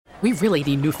We really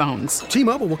need new phones.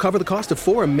 T-Mobile will cover the cost of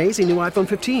 4 amazing new iPhone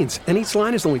 15s, and each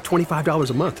line is only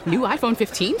 $25 a month. New iPhone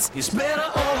 15s? It's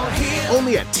better over here.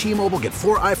 Only at T-Mobile, get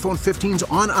 4 iPhone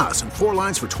 15s on us and 4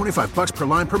 lines for $25 per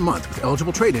line per month with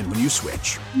eligible trade-in when you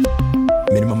switch.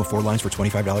 Minimum of 4 lines for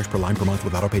 $25 per line per month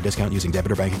with autopay discount using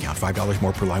debit or bank account. $5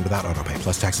 more per line without autopay,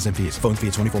 plus taxes and fees. Phone fee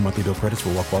at 24 monthly bill credits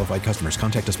for well-qualified customers.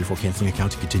 Contact us before canceling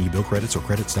account to continue bill credits or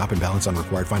credit stop and balance on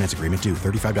required finance agreement due.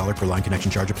 $35 per line connection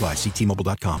charge applies. See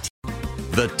T-Mobile.com.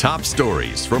 The top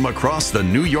stories from across the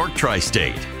New York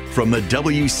tri-state. From the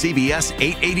WCBS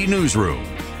 880 newsroom,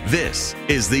 this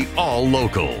is the All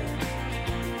Local.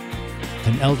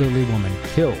 An elderly woman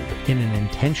killed in an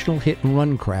intentional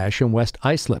hit-and-run crash in West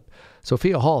Islip.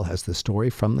 Sophia Hall has the story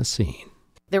from the scene.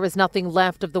 There is nothing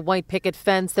left of the white picket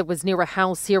fence that was near a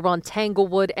house here on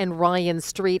Tanglewood and Ryan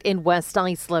Street in West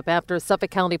Islip after Suffolk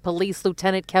County Police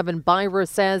Lieutenant Kevin Byrer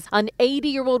says an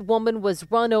 80-year-old woman was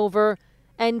run over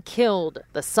and killed.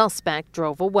 The suspect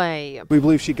drove away. We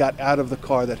believe she got out of the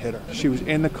car that hit her. She was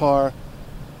in the car,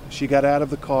 she got out of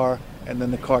the car, and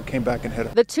then the car came back and hit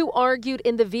her. The two argued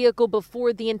in the vehicle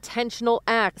before the intentional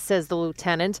act, says the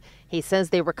lieutenant. He says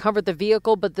they recovered the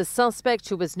vehicle, but the suspect,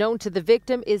 who was known to the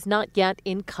victim, is not yet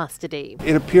in custody.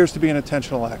 It appears to be an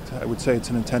intentional act. I would say it's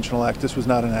an intentional act. This was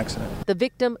not an accident. The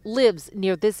victim lives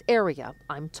near this area,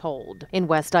 I'm told. In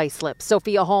West Islip,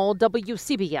 Sophia Hall,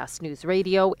 WCBS News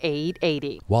Radio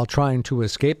 880. While trying to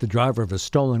escape, the driver of a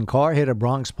stolen car hit a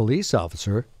Bronx police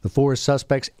officer. The 4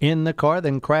 suspects in the car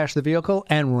then crashed the vehicle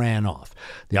and ran off.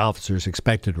 The officer is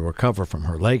expected to recover from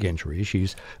her leg injury.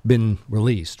 She's been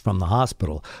released from the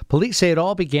hospital. Police say it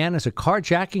all began as a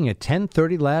carjacking at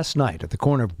 10:30 last night at the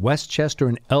corner of Westchester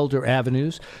and Elder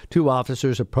Avenues. 2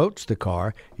 officers approached the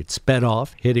car. It sped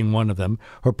off, hitting one of them.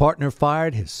 Her partner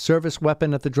fired his service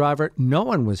weapon at the driver. No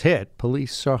one was hit.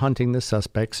 Police are hunting the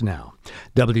suspects now.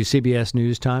 WCBS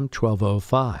News Time,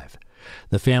 12:05.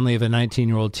 The family of a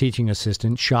 19-year-old teaching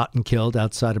assistant shot and killed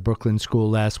outside a Brooklyn school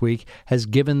last week has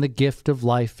given the gift of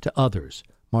life to others.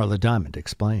 Marla Diamond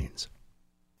explains.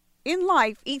 In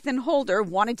life, Ethan Holder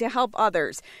wanted to help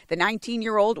others. The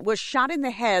 19-year-old was shot in the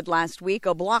head last week,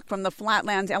 a block from the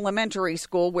Flatlands Elementary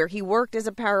School where he worked as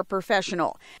a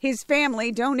paraprofessional. His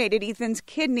family donated Ethan's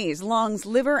kidneys, lungs,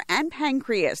 liver, and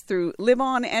pancreas through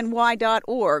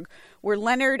liveonny.org, where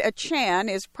Leonard Achan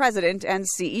is president and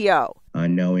CEO.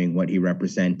 Knowing what he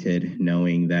represented,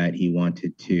 knowing that he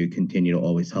wanted to continue to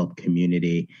always help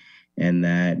community, and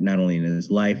that not only in his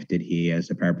life did he,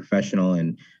 as a paraprofessional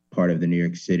and part of the New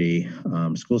York City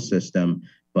school system,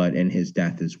 but in his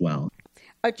death as well.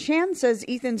 Achan says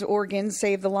Ethan's organs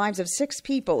saved the lives of 6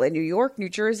 people in New York, New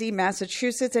Jersey,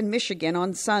 Massachusetts, and Michigan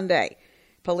on Sunday.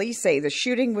 Police say the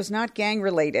shooting was not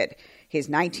gang-related. His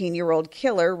 19-year-old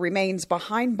killer remains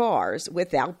behind bars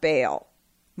without bail.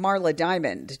 Marla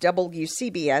Diamond,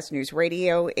 WCBS News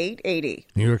Radio 880.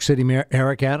 New York City Mayor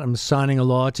Eric Adams signing a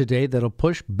law today that'll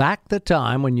push back the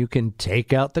time when you can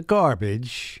take out the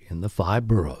garbage in the 5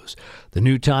 boroughs. The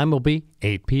new time will be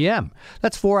 8 p.m.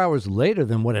 That's 4 hours later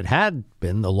than what it had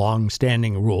been the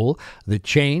long-standing rule. The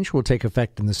change will take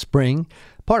effect in the spring,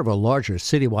 part of a larger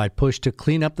citywide push to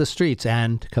clean up the streets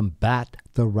and combat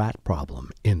the rat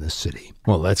problem in the city.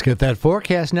 Well, let's get that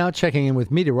forecast now, checking in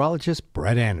with meteorologist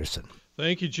Brett Anderson.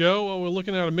 Thank you, Joe. Well, we're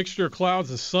looking at a mixture of clouds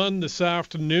and sun this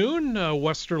afternoon.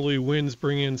 Westerly winds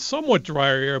bring in somewhat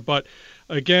drier air, but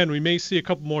again, we may see a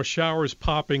couple more showers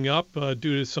popping up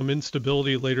due to some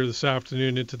instability later this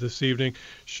afternoon into this evening.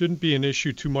 Shouldn't be an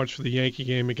issue too much for the Yankee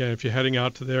game. Again, if you're heading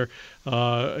out to there,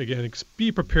 again,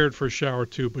 be prepared for a shower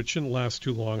too, but it shouldn't last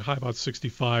too long. High about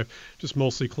 65, just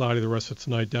mostly cloudy the rest of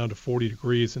tonight, down to 40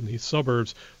 degrees in the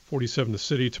suburbs, 47 the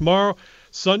city. Tomorrow,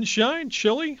 sunshine,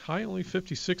 chilly, high only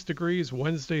 56 degrees.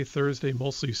 Wednesday, Thursday,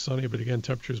 mostly sunny, but again,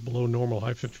 temperatures below normal,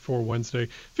 high 54 Wednesday,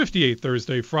 58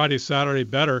 Thursday. Friday, Saturday,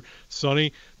 better,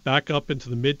 sunny, back up into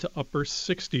the mid to upper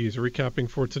 60s. Recapping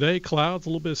for today, clouds, a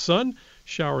little bit of sun,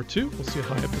 shower 2. We'll see a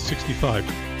high up to 65.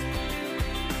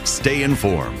 Stay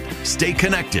informed. Stay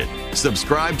connected.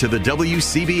 Subscribe to the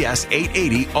WCBS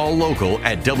 880 All Local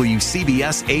at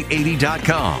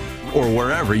WCBS880.com or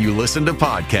wherever you listen to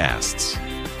podcasts.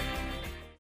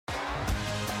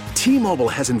 T-Mobile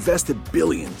has invested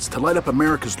billions to light up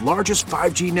America's largest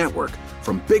 5G network,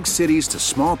 from big cities to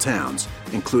small towns,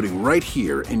 including right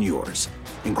here in yours.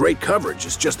 And great coverage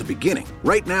is just the beginning.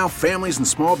 Right now, families and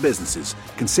small businesses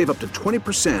can save up to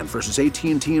 20% versus AT&T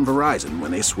and Verizon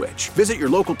when they switch. Visit your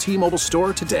local T-Mobile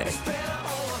store today.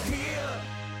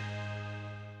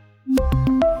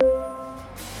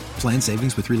 Plan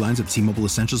savings with 3 lines of T-Mobile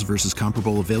Essentials versus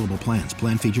comparable available plans.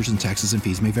 Plan features and taxes and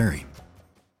fees may vary.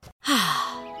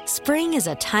 Spring is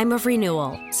a time of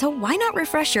renewal, so why not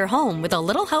refresh your home with a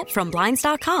little help from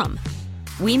Blinds.com?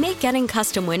 We make getting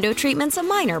custom window treatments a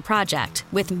minor project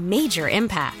with major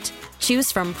impact.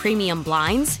 Choose from premium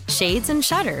blinds, shades, and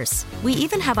shutters. We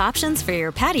even have options for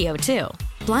your patio, too.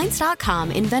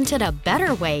 Blinds.com invented a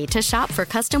better way to shop for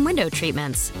custom window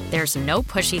treatments. There's no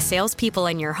pushy salespeople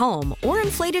in your home or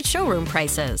inflated showroom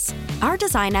prices. Our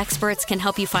design experts can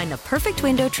help you find the perfect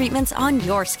window treatments on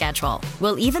your schedule.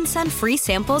 We'll even send free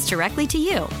samples directly to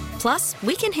you. Plus,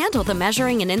 we can handle the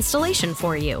measuring and installation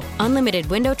for you. Unlimited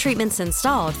window treatments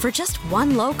installed for just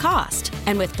one low cost.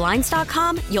 And with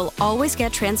Blinds.com, you'll always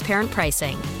get transparent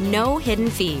pricing. No hidden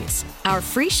fees. Our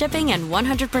free shipping and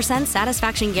 100%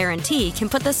 satisfaction guarantee can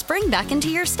put the spring back into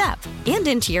your step and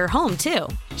into your home, too.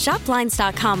 Shop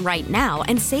Blinds.com right now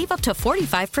and save up to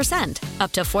 45%.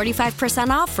 Up to 45%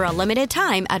 off for a limited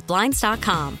time at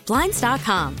Blinds.com.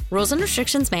 Blinds.com. Rules and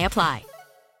restrictions may apply.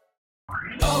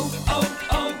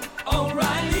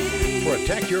 O'Reilly.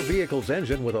 Protect your vehicle's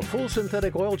engine with a full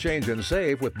synthetic oil change and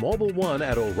save with Mobil 1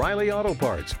 at O'Reilly Auto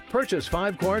Parts. Purchase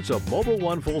 5 quarts of Mobil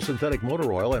 1 full synthetic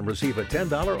motor oil and receive a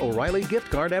 $10 O'Reilly gift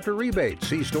card after rebate.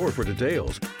 See store for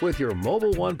details. With your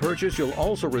Mobil 1 purchase, you'll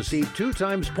also receive 2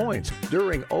 times points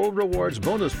during O Rewards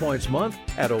Bonus Points Month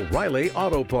at O'Reilly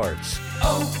Auto Parts.